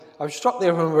I was struck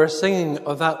there when we were singing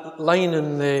of that line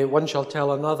in the One Shall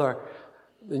Tell Another,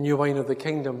 the new wine of the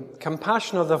kingdom.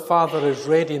 Compassion of the Father is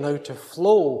ready now to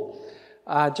flow.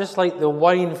 Just like the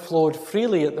wine flowed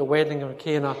freely at the wedding of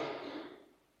Cana,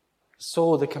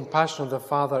 so the compassion of the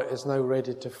Father is now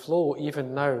ready to flow,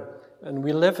 even now. And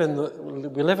we live in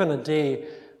a day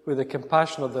where the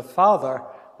compassion of the Father,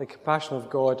 the compassion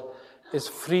of God, is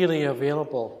freely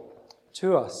available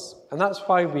to us. And that's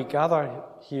why we gather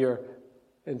here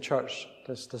in church,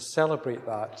 to celebrate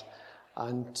that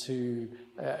and to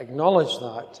acknowledge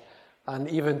that and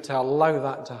even to allow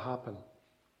that to happen.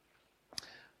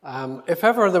 If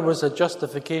ever there was a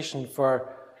justification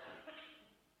for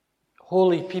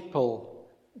holy people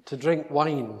to drink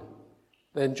wine,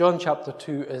 then John chapter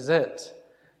 2 is it.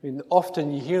 I mean,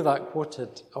 often you hear that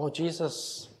quoted, oh,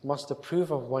 Jesus must approve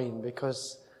of wine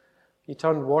because he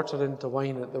turned water into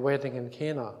wine at the wedding in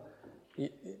Cana.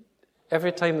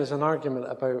 Every time there's an argument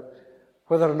about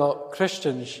whether or not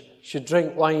Christians should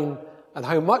drink wine and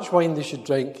how much wine they should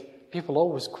drink, people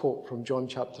always quote from John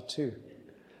chapter 2.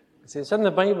 They say, it's in the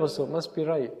Bible, so it must be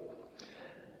right.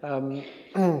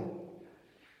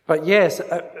 But yes,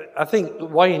 I think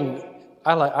wine,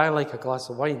 I like a glass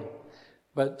of wine.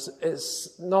 But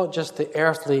it's not just the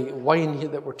earthly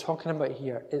wine that we're talking about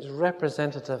here. It's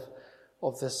representative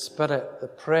of the Spirit, the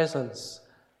presence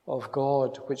of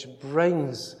God, which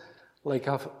brings like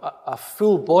a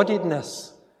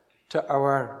full-bodiedness to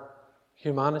our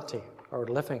humanity, our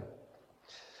living.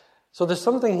 So there's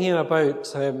something here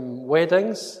about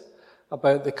weddings,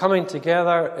 about the coming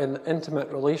together in intimate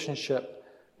relationship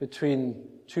between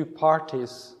two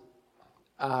parties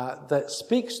that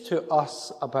speaks to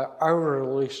us about our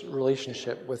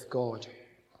relationship with God.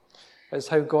 It's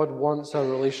how God wants our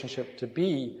relationship to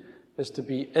be, is to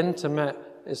be intimate,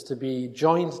 is to be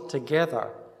joined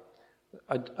together,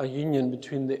 a union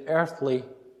between the earthly,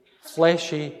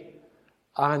 fleshy,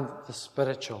 and the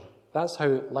spiritual. That's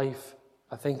how life,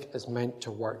 I think, is meant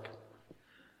to work.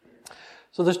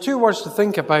 So there's two words to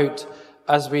think about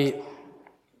as we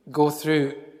go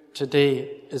through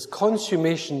today, is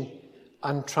consummation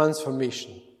and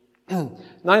transformation.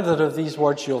 Neither of these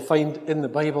words you'll find in the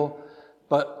Bible,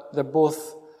 but they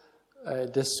both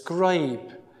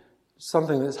describe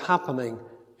something that's happening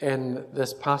in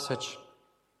this passage.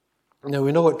 Now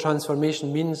we know what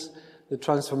transformation means, the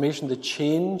transformation, the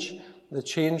change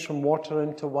from water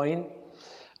into wine.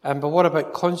 But what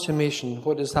about consummation?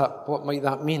 What might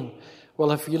that mean?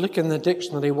 Well, if you look in the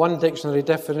dictionary, one dictionary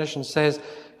definition says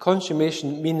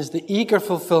consummation means the eager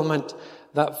fulfillment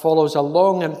that follows a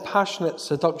long and passionate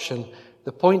seduction,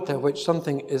 the point at which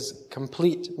something is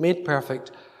complete, made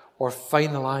perfect, or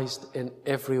finalized in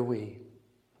every way.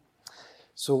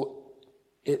 So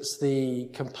it's the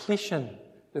completion,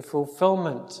 the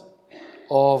fulfillment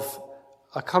of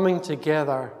a coming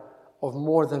together of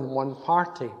more than one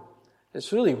party.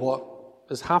 It's really what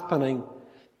is happening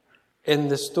in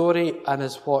the story and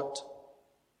is what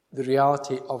the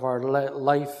reality of our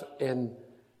life in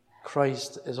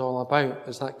Christ is all about,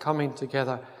 is that coming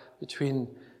together between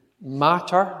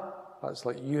matter, that's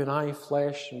like you and I,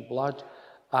 flesh and blood,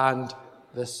 and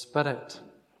the Spirit.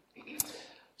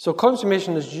 So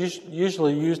consummation is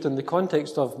usually used in the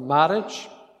context of marriage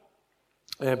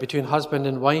between husband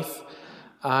and wife,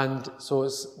 and so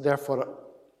it's therefore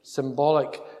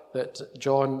symbolic that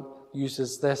John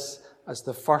uses this as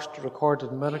the first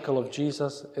recorded miracle of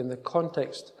Jesus in the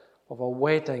context of a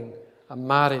wedding, a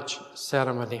marriage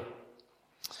ceremony.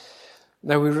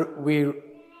 Now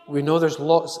we know there's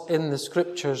lots in the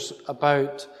Scriptures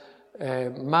about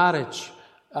marriage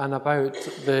and about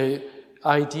the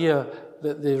idea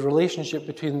that the relationship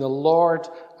between the Lord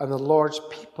and the Lord's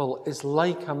people is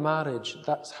like a marriage.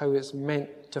 That's how it's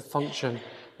meant to function.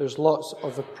 There's lots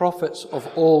of the prophets of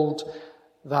old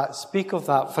that speak of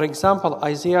that. For example,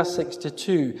 Isaiah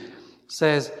 62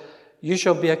 says, "You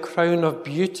shall be a crown of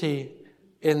beauty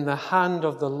in the hand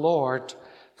of the Lord,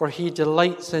 for he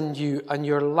delights in you, and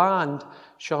your land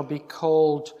shall be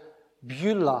called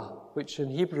Beulah," which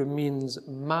in Hebrew means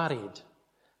married.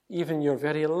 Even your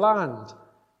very land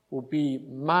will be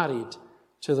married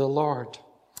to the Lord.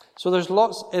 So there's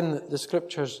lots in the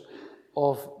Scriptures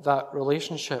of that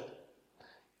relationship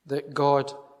that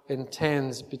God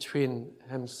intends between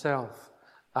himself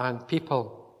and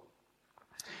people.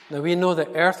 Now we know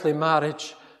that earthly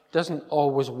marriage doesn't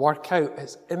always work out.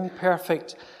 It's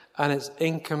imperfect and it's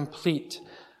incomplete.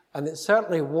 And it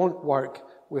certainly won't work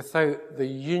without the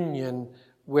union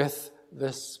with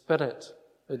the Spirit,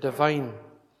 the divine,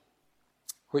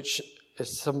 which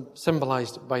is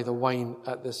symbolized by the wine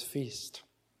at this feast.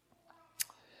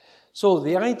 So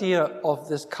the idea of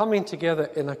this coming together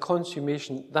in a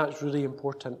consummation, that's really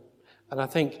important. And I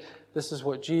think this is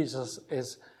what Jesus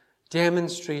is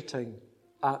demonstrating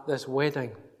at this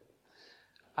wedding.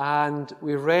 And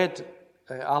we read,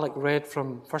 Alec read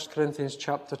from 1 Corinthians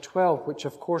chapter 12, which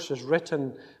of course is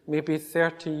written maybe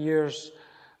 30 years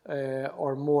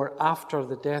or more after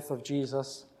the death of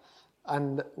Jesus.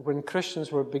 And when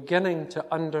Christians were beginning to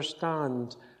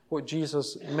understand what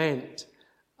Jesus meant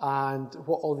and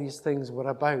what all these things were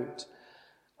about.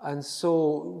 And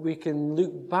so we can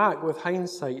look back with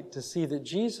hindsight to see that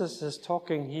Jesus is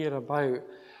talking here about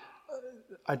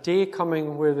a day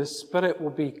coming where the Spirit will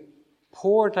be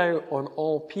poured out on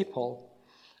all people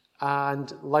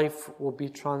and life will be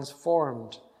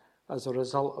transformed as a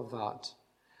result of that.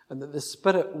 And that the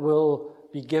Spirit will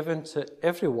be given to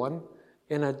everyone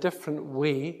in a different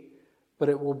way, but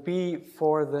it will be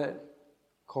for the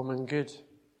common good.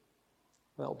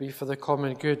 That'll be for the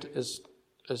common good, as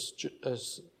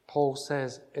Paul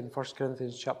says in 1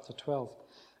 Corinthians chapter 12.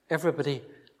 Everybody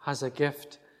has a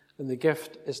gift, and the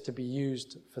gift is to be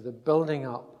used for the building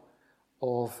up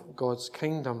of God's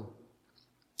kingdom.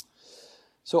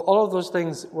 So all of those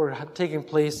things were taking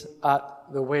place at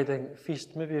the wedding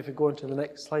feast. Maybe if you go on to the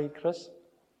next slide, Chris.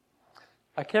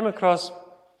 I came across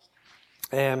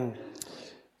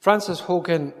Francis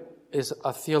Hogan is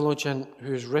a theologian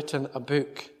who's written a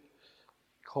book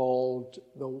called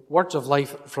The Words of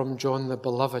Life from John the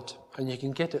Beloved, and you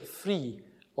can get it free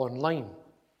online.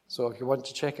 So if you want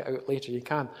to check it out later, you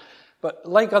can. But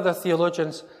like other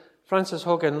theologians, Francis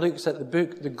Hogan looks at the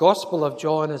book, the Gospel of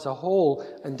John as a whole,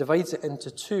 and divides it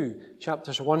into two.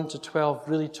 Chapters 1 to 12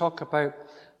 really talk about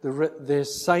the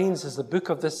signs as the book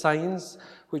of the signs,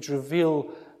 which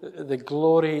reveal the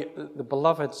glory, the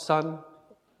beloved Son,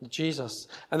 Jesus.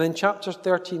 And then chapters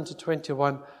 13 to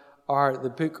 21 are the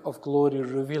book of glory,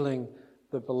 revealing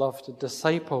the beloved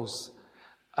disciples.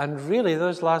 And really,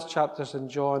 those last chapters in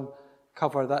John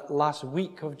cover that last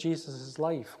week of Jesus'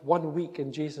 life. 1 week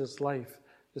in Jesus' life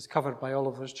is covered by all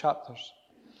of those chapters.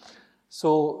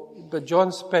 But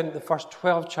John spent the first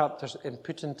 12 chapters in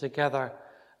putting together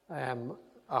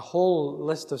a whole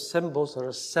list of symbols. There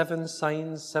are 7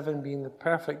 signs, 7 being the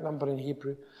perfect number in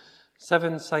Hebrew,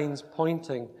 7 signs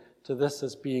pointing to this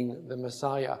as being the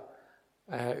Messiah,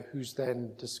 who's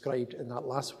then described in that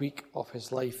last week of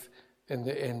his life in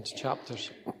the end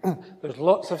chapters. There's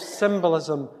lots of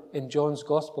symbolism in John's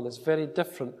Gospel. It's very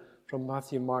different from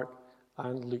Matthew, Mark,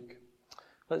 and Luke.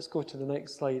 Let's go to the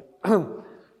next slide.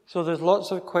 So there's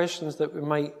lots of questions that we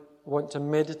might want to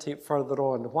meditate further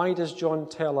on. Why does John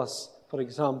tell us, for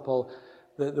example,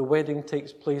 that the wedding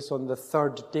takes place on the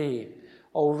 3rd day?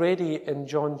 Already in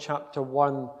John chapter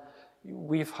 1,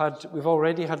 we've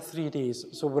already had 3 days,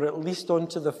 so we're at least on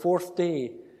to the 4th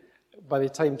day by the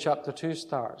time chapter 2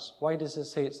 starts. Why does it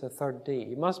say it's the 3rd day?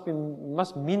 It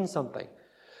must mean something.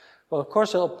 Well, of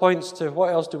course, it points to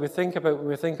what else do we think about when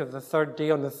we think of the 3rd day.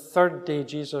 On the 3rd day,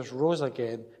 Jesus rose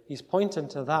again. He's pointing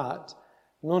to that,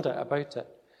 no doubt about it.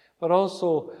 But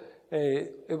also,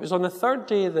 it was on the 3rd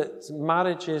day that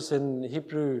marriages in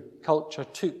Hebrew culture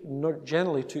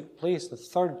generally took place, the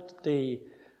 3rd day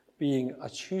being a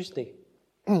Tuesday.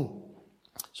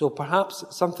 So perhaps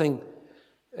something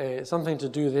to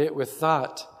do with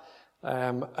that.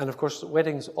 And of course,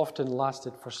 weddings often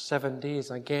lasted for 7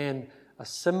 days. Again, a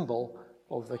symbol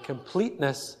of the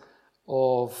completeness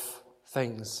of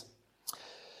things.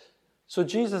 So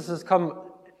Jesus has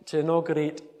come to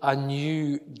inaugurate a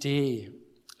new day,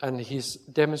 and he's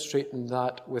demonstrating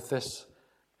that with this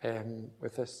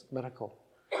miracle.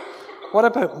 What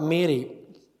about Mary?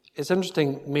 It's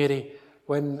interesting, Mary,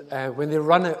 when they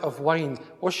run out of wine,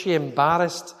 was she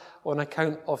embarrassed on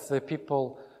account of the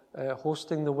people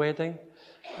hosting the wedding?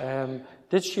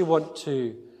 Did she want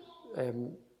to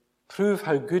prove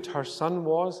how good her son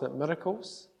was at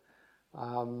miracles?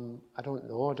 I don't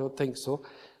know. I don't think so.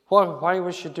 Why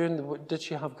was she did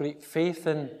she have great faith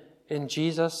in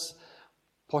Jesus?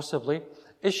 Possibly.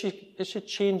 Is she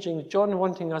changing? John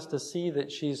wanting us to see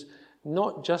that she's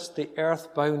not just the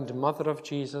earthbound mother of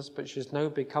Jesus, but she's now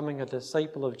becoming a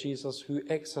disciple of Jesus who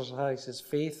exercises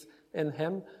faith in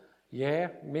him. Yeah,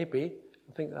 maybe.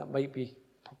 I think that might be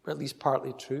at least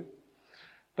partly true.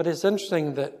 But it's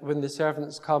interesting that when the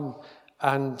servants come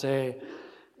and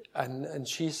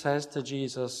she says to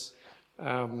Jesus,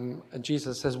 and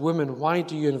Jesus says, "Woman, why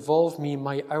do you involve me?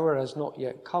 My hour has not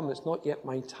yet come. It's not yet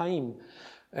my time."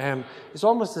 It's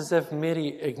almost as if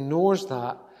Mary ignores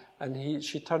that, and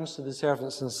she turns to the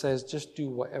servants and says, "Just do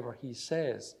whatever he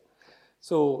says."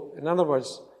 So, in other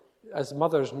words, as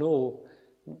mothers know,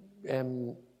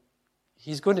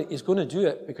 he's going to do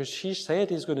it because she said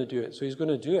he's going to do it, so he's going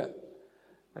to do it.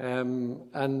 Even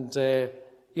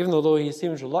though he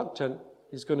seems reluctant,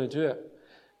 he's going to do it.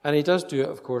 And he does do it,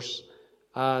 of course.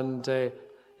 And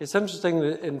it's interesting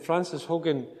that in Francis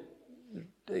Hogan,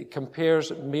 it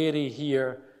compares Mary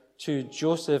here to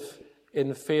Joseph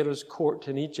in Pharaoh's court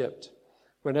in Egypt.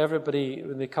 When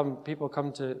people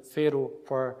come to Pharaoh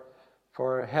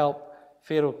for help,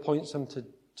 Pharaoh points them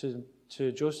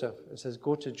to Joseph and says,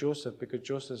 go to Joseph, because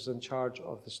Joseph's in charge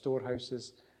of the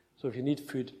storehouses. So if you need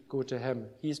food, go to him.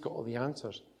 He's got all the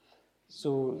answers.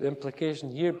 So the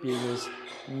implication here being is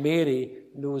Mary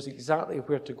knows exactly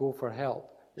where to go for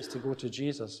help. It's to go to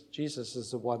Jesus. Jesus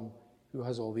is the one who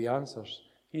has all the answers.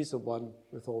 He's the one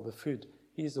with all the food.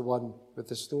 He's the one with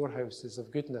the storehouses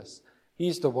of goodness.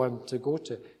 He's the one to go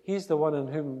to. He's the one in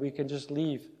whom we can just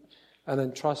leave and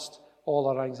entrust all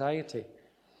our anxiety.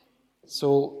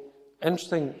 So,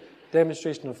 interesting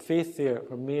demonstration of faith there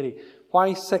from Mary.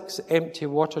 Why 6 empty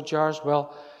water jars?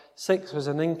 Well, 6 was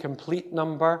an incomplete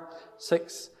number.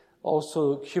 6,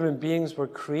 also human beings were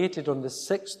created on the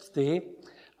 6th day.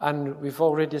 And we've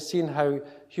already seen how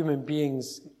human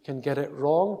beings can get it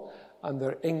wrong, and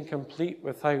they're incomplete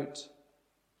without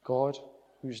God,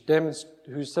 who's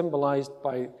symbolized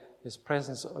by his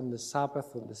presence on the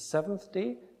Sabbath on the 7th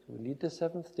day. So we need the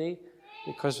 7th day.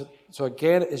 So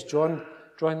again, is John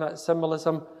drawing that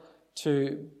symbolism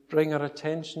to bring our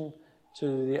attention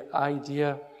to the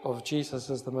idea of Jesus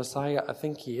as the Messiah? I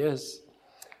think he is.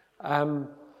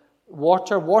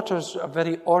 Water's a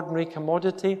very ordinary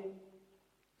commodity.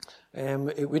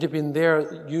 It would have been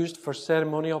there used for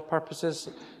ceremonial purposes,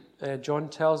 John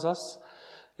tells us.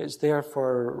 It's there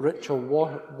for ritual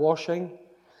washing.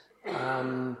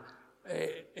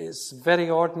 It's very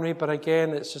ordinary, but again,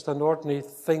 it's just an ordinary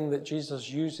thing that Jesus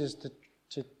uses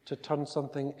to turn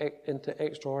something into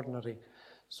extraordinary.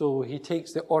 So he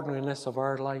takes the ordinariness of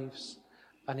our lives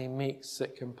and he makes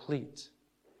it complete.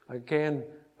 Again,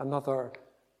 another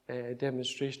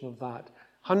demonstration of that.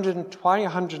 Why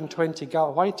 120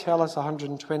 gallons? Why tell us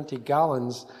 120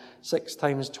 gallons, 6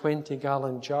 times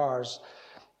 20-gallon jars?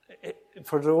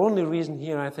 For the only reason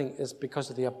here, I think, is because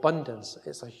of the abundance.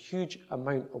 It's a huge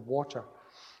amount of water,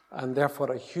 and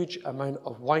therefore a huge amount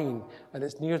of wine. And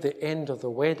it's near the end of the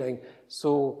wedding,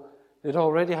 so they'd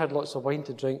already had lots of wine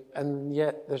to drink, and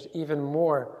yet there's even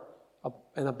more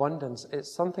in abundance.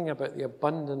 It's something about the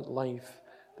abundant life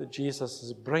that Jesus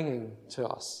is bringing to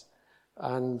us,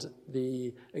 and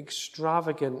the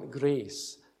extravagant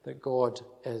grace that God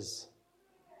is.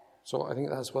 So I think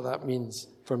that's what that means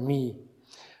for me.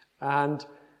 And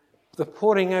the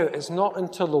pouring out is not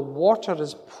until the water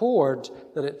is poured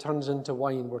that it turns into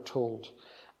wine, we're told.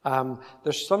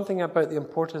 There's something about the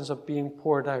importance of being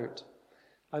poured out.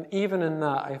 And even in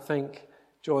that, I think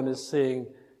John is saying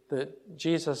that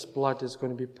Jesus' blood is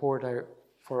going to be poured out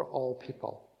for all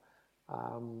people.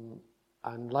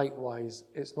 And likewise,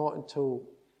 it's not until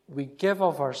we give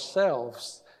of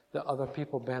ourselves that other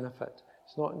people benefit.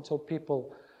 It's not until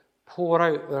people pour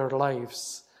out their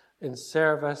lives in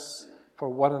service for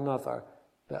one another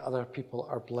that other people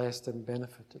are blessed and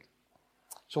benefited.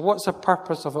 So what's the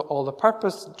purpose of it all? The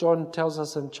purpose, John tells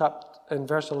us in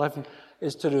verse 11,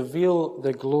 is to reveal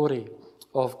the glory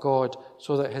of God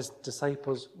so that his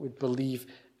disciples would believe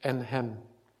in him.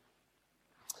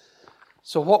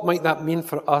 So what might that mean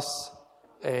for us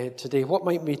today? What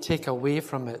might we take away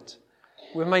from it?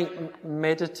 We might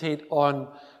meditate on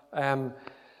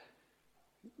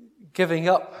giving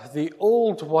up the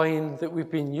old wine that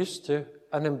we've been used to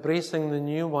and embracing the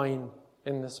new wine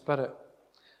in the Spirit.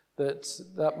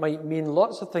 That might mean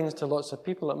lots of things to lots of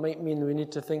people. It might mean we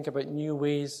need to think about new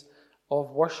ways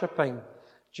of worshipping.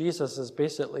 Jesus is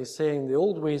basically saying the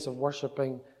old ways of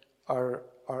worshipping are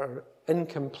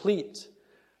incomplete.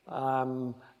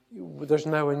 There's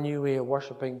now a new way of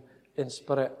worshipping in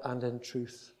spirit and in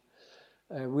truth.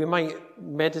 We might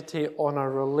meditate on our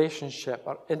relationship,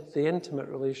 the intimate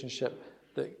relationship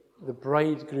that the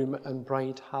bridegroom and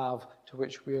bride have, to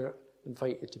which we're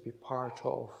invited to be part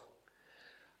of.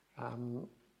 I'm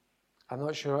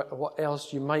not sure what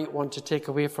else you might want to take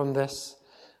away from this,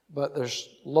 but there's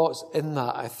lots in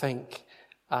that, I think.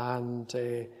 And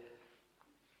there's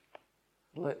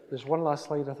one last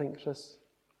slide, I think, Chris.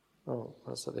 Oh,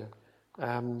 that's it there.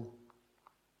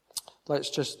 Let's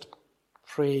just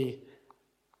pray.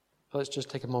 Let's just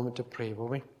take a moment to pray, will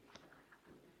we?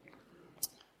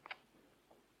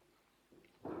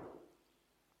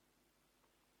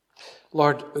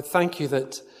 Lord, thank you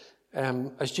that,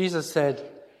 as Jesus said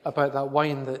about that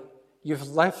wine, that you've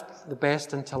left the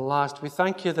best until last. We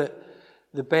thank you that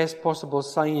the best possible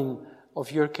sign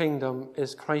of your kingdom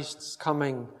is Christ's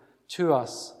coming to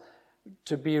us,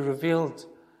 to be revealed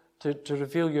to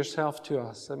reveal yourself to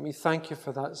us. And we thank you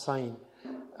for that sign.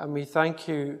 And we thank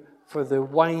you for the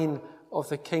wine of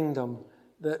the kingdom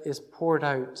that is poured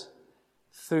out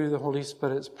through the Holy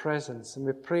Spirit's presence. And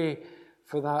we pray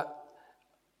for that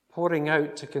pouring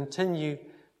out to continue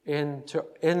in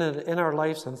our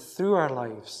lives and through our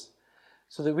lives,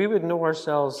 so that we would know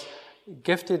ourselves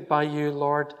gifted by you,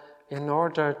 Lord, in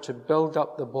order to build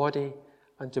up the body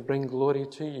and to bring glory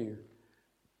to you.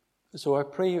 So I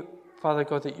pray, Father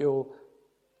God, that you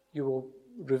will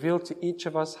reveal to each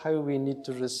of us how we need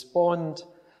to respond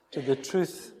to the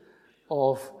truth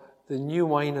of the new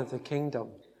wine of the kingdom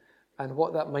and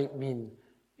what that might mean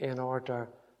in order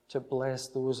to bless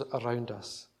those around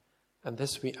us. And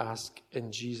this we ask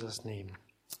in Jesus' name.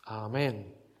 Amen.